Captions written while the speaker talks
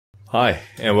Hi,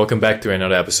 and welcome back to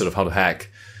another episode of How to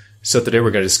Hack. So today we're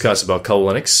going to discuss about Kali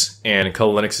Linux, and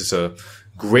Kali Linux is a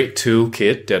great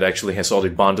toolkit that actually has all the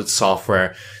bundled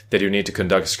software that you need to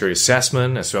conduct security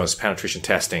assessment as well as penetration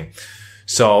testing.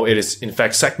 So it is in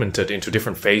fact segmented into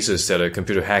different phases that a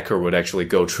computer hacker would actually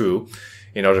go through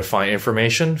in order to find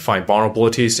information, find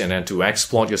vulnerabilities, and then to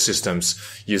exploit your systems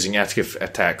using active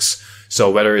attacks. So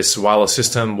whether it's wireless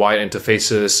system, wide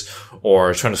interfaces,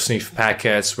 or trying to sniff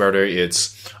packets, whether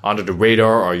it's under the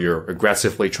radar or you're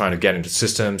aggressively trying to get into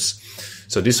systems.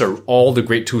 So these are all the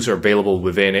great tools are available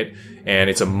within it, and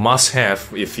it's a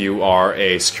must-have if you are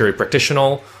a security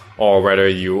practitioner or whether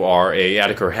you are a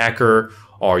ethical hacker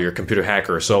or you're a computer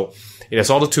hacker. So it has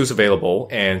all the tools available,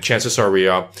 and chances are we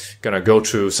are going to go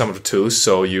through some of the tools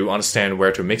so you understand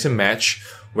where to mix and match,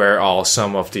 where are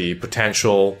some of the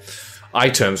potential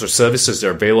items or services that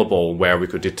are available where we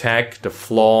could detect the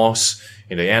flaws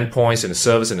in the endpoints, in the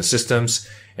service, in the systems,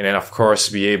 and then of course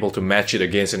be able to match it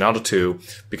against another tool,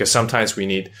 because sometimes we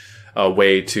need a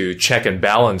way to check and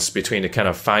balance between the kind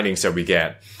of findings that we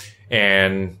get.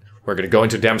 And we're going to go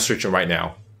into demonstration right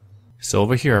now. So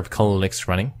over here I have Kali Linux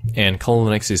running, and Kali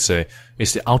Linux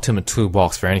is the ultimate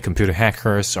toolbox for any computer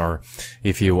hackers, or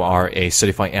if you are a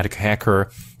certified ethical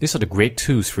hacker. These are the great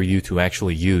tools for you to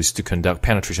actually use to conduct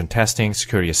penetration testing,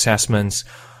 security assessments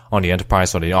on the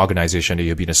enterprise or the organization that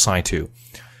you've been assigned to.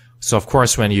 So of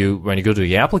course, when you go to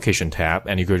the application tab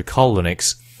and you go to Kali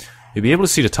Linux, you'll be able to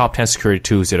see the top 10 security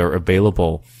tools that are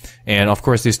available. And of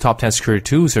course, these top 10 security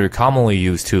tools are commonly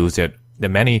used tools that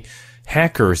many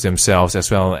hackers themselves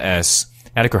as well as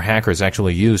ethical hackers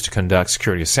actually use to conduct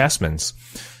security assessments.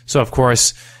 So of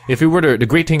course, if you were to, the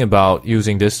great thing about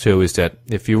using this tool is that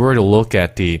if you were to look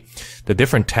at the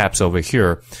different tabs over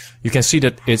here, you can see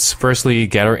that it's firstly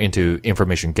gather into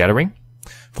information gathering,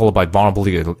 followed by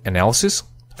vulnerability analysis,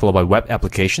 followed by web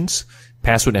applications,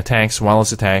 password attacks,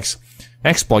 wireless attacks,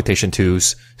 exploitation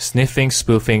tools, sniffing,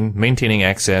 spoofing, maintaining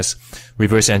access,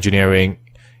 reverse engineering,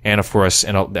 and of course,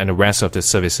 and the rest of the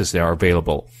services that are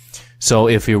available. So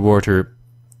if you were to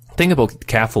think about it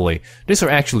carefully, these are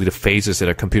actually the phases that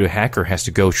a computer hacker has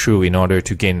to go through in order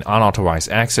to gain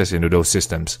unauthorized access into those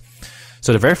systems.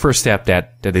 So the very first step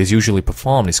that is usually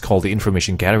performed is called the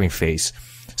information gathering phase.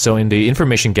 So in the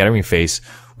information gathering phase,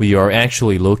 we are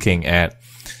actually looking at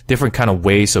different kind of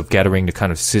ways of gathering the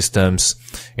kind of systems,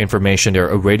 information that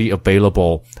are already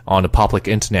available on the public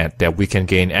internet that we can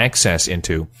gain access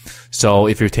into. So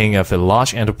if you're thinking of a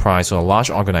large enterprise or a large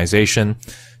organization,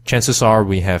 chances are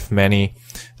we have many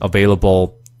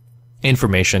available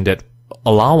information that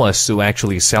allow us to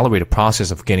actually accelerate the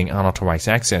process of getting unauthorized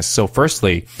access. So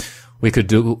firstly, we could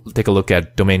take a look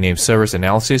at domain name service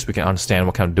analysis. We can understand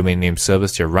what kind of domain name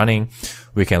service they're running.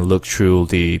 We can look through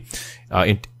the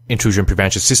intrusion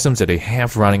prevention systems that they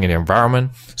have running in their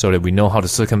environment so that we know how to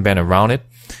circumvent around it.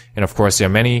 And of course, there are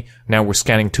many network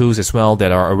scanning tools as well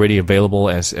that are already available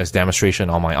as demonstration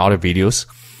on my other videos.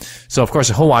 So of course,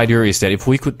 the whole idea is that if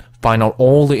we could find out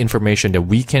all the information that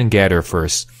we can gather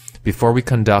first before we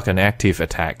conduct an active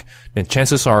attack, then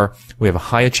chances are we have a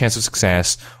higher chance of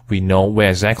success. We know where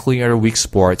exactly are the weak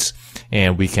spots,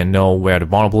 and we can know where the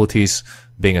vulnerabilities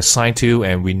being assigned to,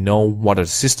 and we know what are the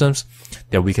systems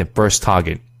that we can first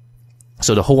target.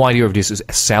 So the whole idea of this is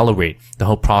accelerate the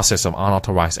whole process of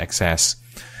unauthorized access.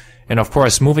 And of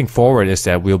course, moving forward is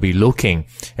that we'll be looking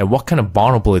at what kind of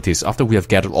vulnerabilities, after we have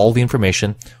gathered all the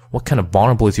information, what kind of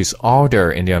vulnerabilities are there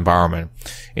in the environment.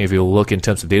 If you look in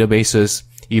terms of databases,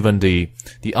 even the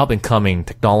up-and-coming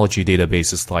technology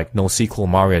databases like NoSQL,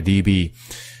 MariaDB,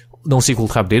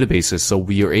 NoSQL type databases, so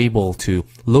we are able to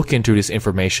look into this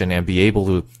information and be able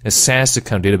to assess the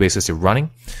kind of databases they're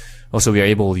running. Also, we are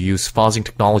able to use fuzzing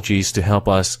technologies to help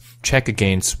us check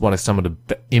against what are some of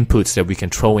the inputs that we can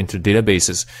throw into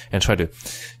databases and try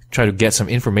to get some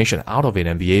information out of it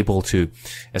and be able to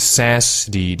assess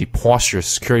the posture,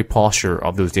 security posture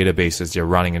of those databases they're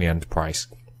running in the enterprise.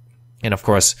 And of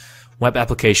course, web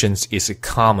applications is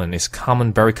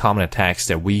very common attacks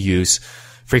that we use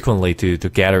frequently to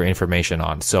gather information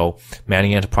on. So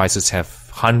many enterprises have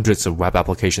hundreds of web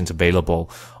applications available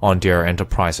on their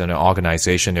enterprise and their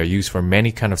organization. They're used for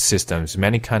many kind of systems,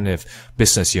 many kind of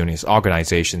business units,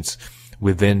 organizations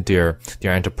within their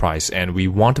enterprise. And we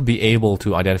want to be able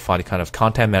to identify the kind of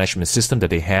content management system that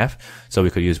they have. So we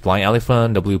could use Blind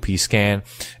Elephant, WP Scan,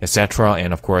 etc.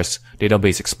 And of course,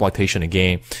 database exploitation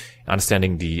again,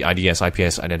 understanding the IDS,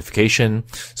 IPS identification.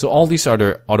 So all these are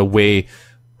the way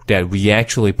that we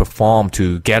actually perform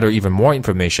to gather even more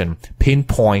information,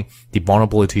 pinpoint the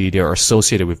vulnerability that are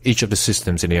associated with each of the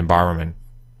systems in the environment.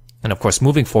 And of course,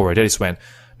 moving forward, that is when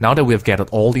now that we have gathered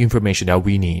all the information that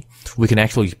we need, we can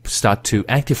actually start to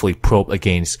actively probe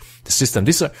against the system.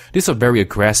 These are very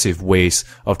aggressive ways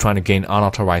of trying to gain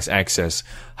unauthorized access.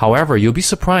 However, you'll be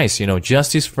surprised,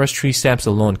 just these first 3 steps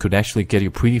alone could actually get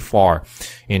you pretty far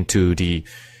into the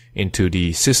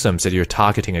systems that you're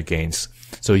targeting against.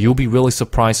 So you'll be really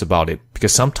surprised about it,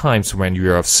 because sometimes when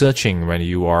you are searching, when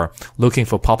you are looking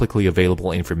for publicly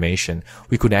available information,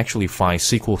 we could actually find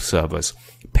SQL servers,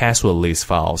 password list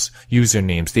files,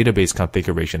 usernames, database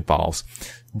configuration files,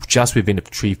 just within the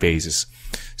 3 phases.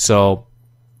 So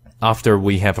after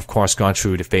we have, of course, gone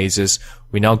through the phases,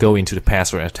 we now go into the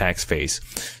password attacks phase.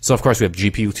 So of course we have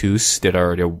GPU tools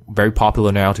they're very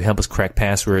popular now to help us crack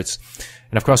passwords.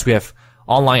 And of course we have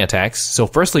online attacks. So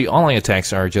firstly, online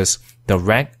attacks are just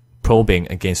direct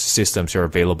probing against systems that are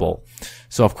available.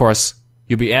 So of course,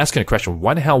 you'll be asking the question,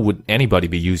 why the hell would anybody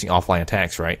be using offline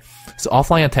attacks, right? So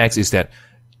offline attacks is that,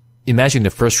 imagine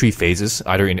the first 3 phases,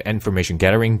 either in information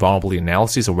gathering, vulnerability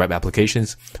analysis, or web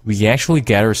applications. We actually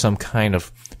gather some kind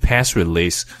of password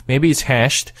list. Maybe it's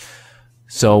hashed.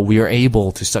 So we are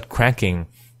able to start cracking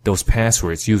those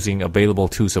passwords using available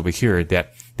tools over here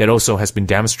that also has been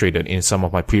demonstrated in some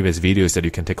of my previous videos that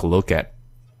you can take a look at.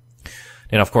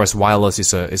 And of course, wireless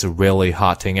is a really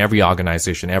hot thing. Every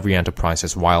organization, every enterprise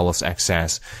has wireless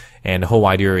access. And the whole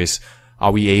idea is,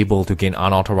 are we able to gain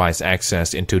unauthorized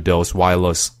access into those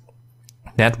wireless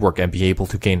network and be able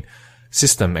to gain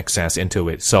system access into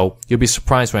it? So you'll be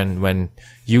surprised when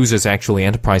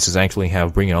enterprises actually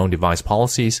have bring your own device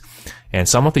policies. And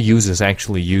some of the users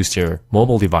actually use their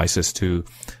mobile devices to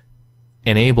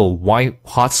enable Wi-Fi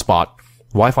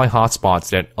hotspots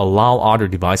that allow other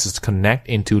devices to connect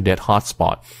into that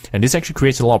hotspot. And this actually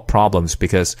creates a lot of problems,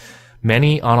 because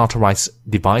many unauthorized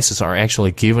devices are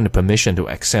actually given the permission to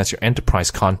access your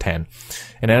enterprise content.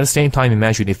 And at the same time,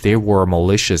 imagine if they were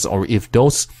malicious, or if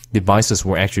those devices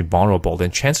were actually vulnerable,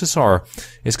 then chances are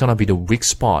it's going to be the weak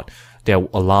spot that will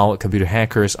allow computer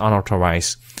hackers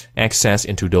unauthorized access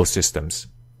into those systems.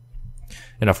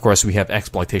 And of course, we have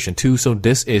exploitation too. So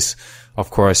this is,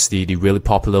 of course, the really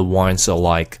popular ones, so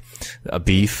like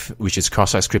Beef, which is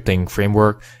cross-site scripting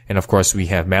framework. And of course, we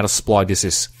have Metasploit. This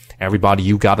is everybody,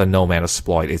 you gotta know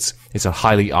Metasploit. It's a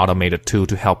highly automated tool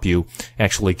to help you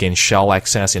actually gain shell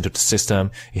access into the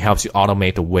system. It helps you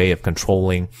automate the way of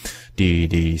controlling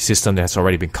the system that has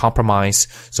already been compromised.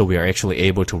 So we are actually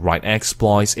able to write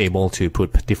exploits, able to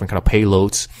put different kind of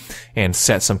payloads and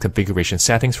set some configuration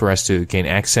settings for us to gain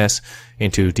access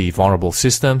into the vulnerable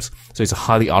systems. So it's a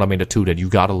highly automated tool that you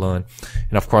gotta learn.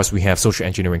 And of course, we have social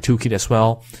engineering toolkit as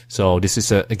well. So this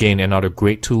is again another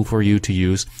great tool for you to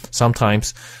use.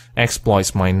 Sometimes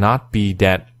exploits might not be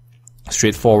that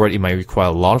straightforward. It might require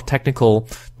a lot of technical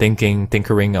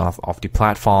tinkering of the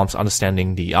platforms,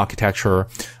 understanding the architecture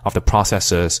of the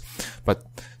processes. But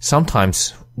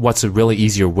sometimes what's a really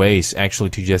easier way is actually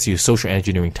to just use social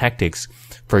engineering tactics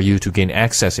for you to gain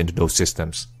access into those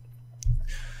systems.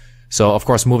 So of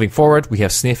course, moving forward, we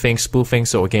have sniffing, spoofing.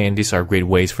 So again, these are great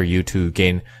ways for you to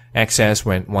gain access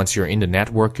once you're in the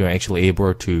network. You're actually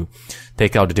able to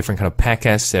take out the different kind of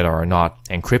packets that are not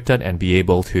encrypted and be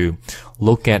able to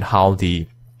look at how the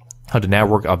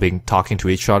network are talking to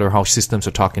each other, how systems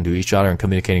are talking to each other and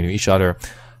communicating to each other,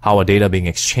 how are data being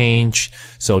exchanged.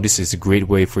 So this is a great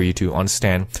way for you to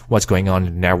understand what's going on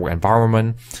in the network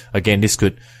environment. Again, this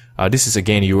is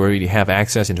again, you already have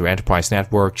access into your enterprise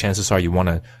network. Chances are you want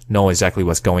to know exactly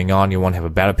what's going on. You want to have a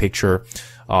better picture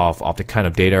of the kind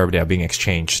of data that are being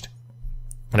exchanged.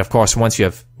 And of course, once you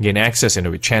have gained access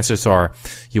into it, chances are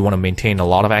you want to maintain a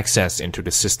lot of access into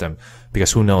the system,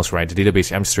 because who knows, right? The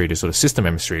database administrators or the system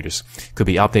administrators could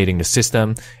be updating the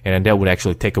system, and then that would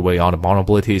actually take away all the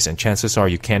vulnerabilities, and chances are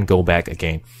you can't go back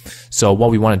again. So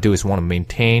what we want to do is we want to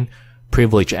maintain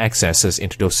privileged accesses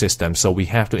into those systems. So we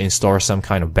have to install some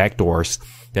kind of backdoors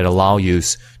that allow you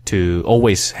to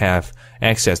always have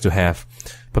access, to have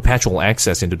perpetual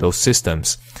access into those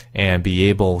systems and be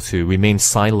able to remain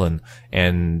silent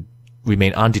and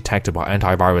remain undetected by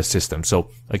antivirus systems. So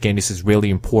again, this is really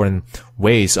important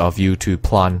ways of you to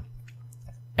plan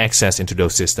access into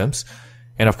those systems.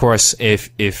 And of course,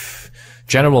 if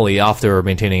generally after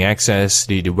maintaining access,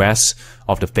 the rest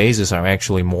of the phases are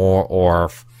actually more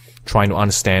or trying to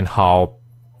understand how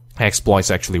exploits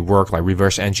actually work, like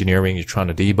reverse engineering. You're trying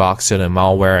to debug certain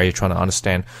malware. You're trying to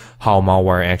understand how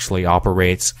malware actually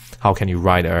operates. How can you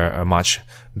write a much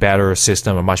better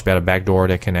system, a much better backdoor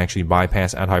that can actually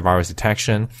bypass antivirus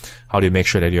detection? How do you make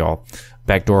sure that your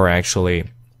backdoor are actually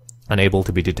unable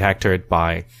to be detected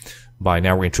by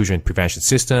network intrusion prevention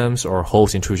systems or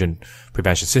host intrusion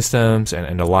prevention systems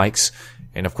and the likes?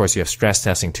 And of course, you have stress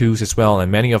testing tools as well,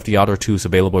 and many of the other tools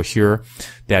available here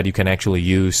that you can actually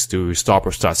use to stop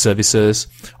or start services.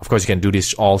 Of course, you can do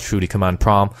this all through the command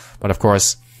prompt, but of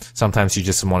course, sometimes you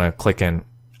just want to click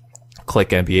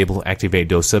and be able to activate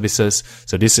those services.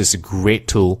 So this is a great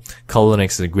tool. Kali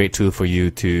Linux is a great tool for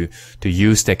you to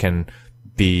use that can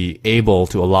be able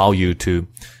to allow you to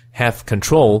have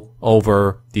control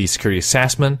over the security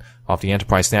assessment of the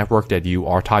enterprise network that you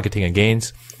are targeting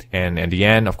against. And at the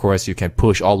end, of course, you can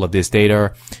push all of this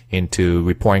data into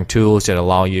reporting tools that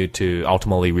allow you to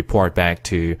ultimately report back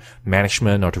to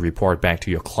management or to report back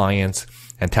to your clients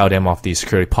and tell them of the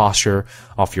security posture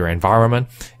of your environment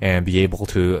and be able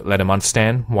to let them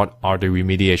understand what are the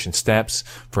remediation steps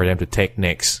for them to take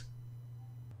next.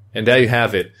 And there you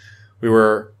have it. We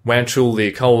went through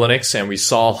the Kali Linux and we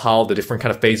saw how the different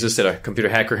kind of phases that a computer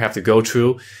hacker have to go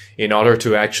through in order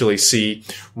to actually see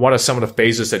what are some of the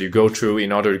phases that you go through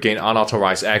in order to gain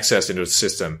unauthorized access into the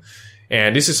system.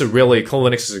 And this is Kali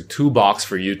Linux is a toolbox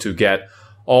for you to get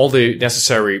all the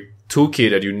necessary toolkit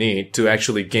that you need to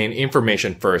actually gain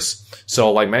information first.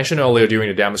 So like mentioned earlier during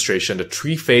the demonstration, the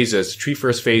three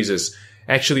first phases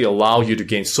actually allow you to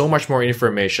gain so much more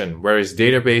information, whereas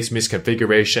database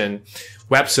misconfiguration,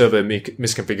 web server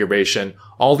misconfiguration,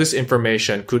 all this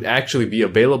information could actually be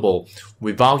available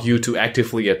without you to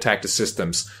actively attack the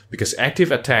systems, because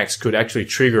active attacks could actually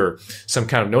trigger some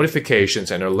kind of notifications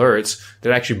and alerts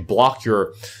that actually block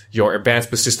your advanced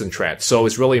persistent threat. So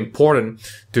it's really important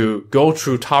to go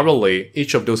through thoroughly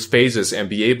each of those phases and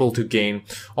be able to gain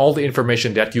all the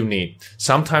information that you need.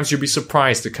 Sometimes you'll be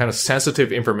surprised the kind of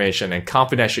sensitive information and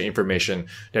confidential information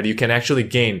that you can actually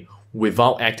gain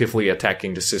without actively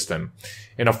attacking the system.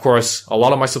 And of course, a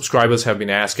lot of my subscribers have been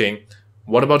asking,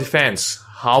 what about defense?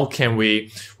 What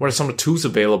are some of the tools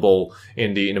available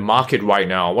in the market right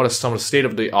now? What are some of the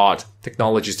state-of-the-art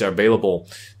technologies that are available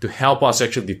to help us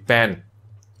actually defend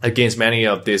against many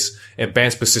of these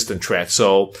advanced persistent threats?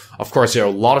 So, of course, there are a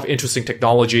lot of interesting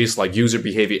technologies like user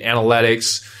behavior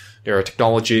analytics. There are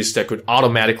technologies that could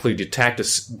automatically detect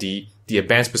the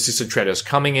advanced persistent threat that's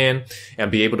coming in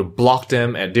and be able to block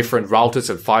them at different routers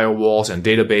and firewalls and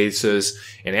databases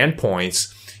and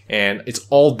endpoints. And it's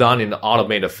all done in an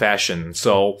automated fashion.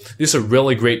 So these are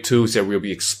really great tools that we'll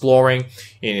be exploring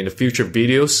in the future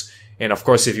videos. And of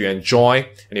course, if you enjoy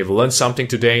and you've learned something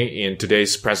today in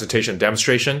today's presentation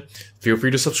demonstration, feel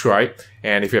free to subscribe.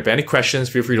 And if you have any questions,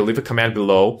 feel free to leave a comment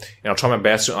below and I'll try my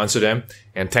best to answer them.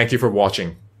 And thank you for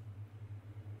watching.